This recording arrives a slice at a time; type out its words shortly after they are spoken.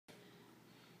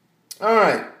All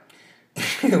right.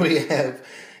 We have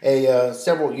a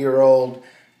several-year-old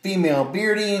female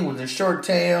Beardie with a short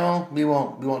tail. We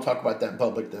won't talk about that in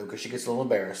public though, because she gets a little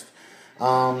embarrassed.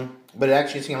 But it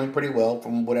actually is healing pretty well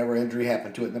from whatever injury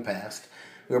happened to it in the past.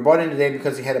 We were brought in today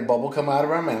because he had a bubble come out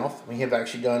of our mouth. We have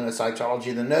actually done a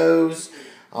cytology of the nose,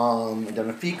 done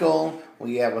a fecal.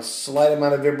 We have a slight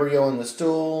amount of vibrio in the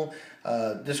stool.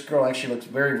 This girl actually looks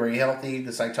very, very healthy.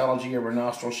 The cytology of her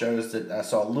nostril shows that I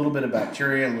saw a little bit of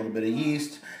bacteria, a little bit of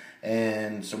yeast,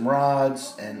 and some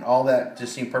rods, and all that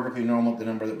just seemed perfectly normal at the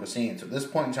number that we're seeing. So at this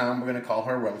point in time, we're going to call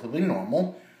her relatively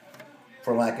normal,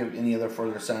 for lack of any other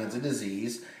further signs of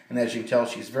disease. And as you can tell,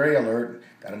 she's very alert,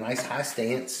 got a nice high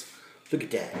stance. Look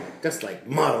at that. That's like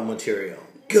model material.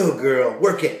 Go, girl.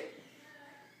 Work it.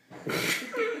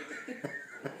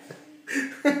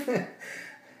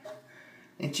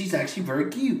 And she's actually very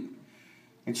cute.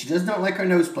 And she does not like her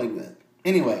nose played with.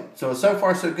 Anyway, so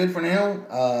far so good for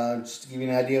now. Just to give you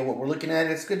an idea of what we're looking at,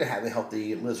 it's good to have a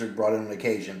healthy lizard brought in on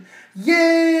occasion.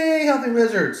 Yay, healthy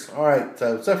lizards! All right,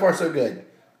 so far so good.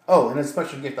 Oh, and a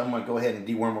special gift, I'm going to go ahead and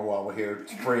deworm her while we're here.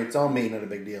 It's free, it's on me, not a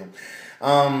big deal.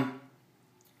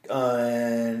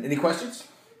 And any questions?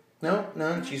 No?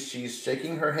 None? She's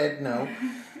shaking her head no.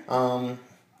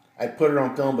 I put her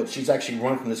on film, but she's actually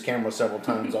run from this camera several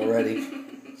times already.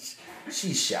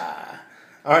 She's shy.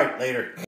 All right, later.